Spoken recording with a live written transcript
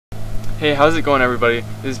Hey, how's it going, everybody?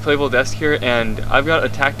 This is Playable Desk here, and I've got a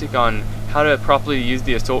tactic on how to properly use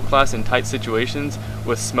the assault class in tight situations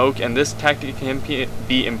with smoke, and this tactic can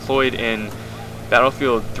be employed in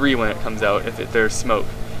Battlefield 3 when it comes out if there's smoke.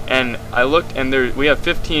 And I looked, and we have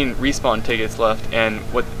 15 respawn tickets left, and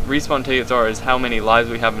what respawn tickets are is how many lives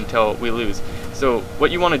we have until we lose. So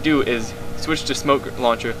what you want to do is switch to smoke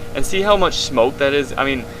launcher and see how much smoke that is. I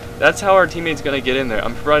mean, that's how our teammate's going to get in there.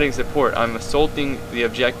 I'm providing support. I'm assaulting the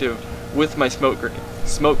objective with my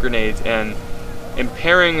smoke grenades and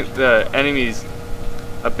impairing the enemy's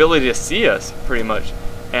ability to see us, pretty much.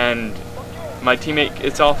 And my teammate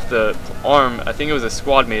gets off the arm. I think it was a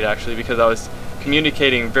squad mate, actually, because I was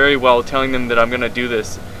communicating very well, telling them that I'm going to do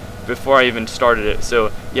this before I even started it.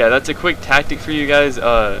 So yeah, that's a quick tactic for you guys.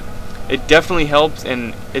 It definitely helps,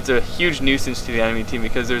 and it's a huge nuisance to the enemy team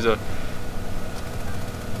because there's a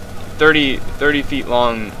 30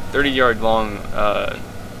 yard long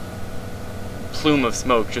plume of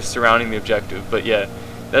smoke just surrounding the objective. But yeah,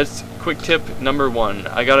 that's quick tip number 1.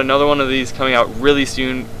 I got another one of these coming out really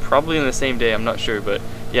soon, probably in the same day, I'm not sure, but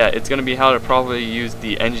yeah, it's going to be how to properly use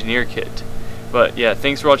the engineer kit. But yeah,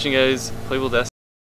 thanks for watching, guys. Playable Desk.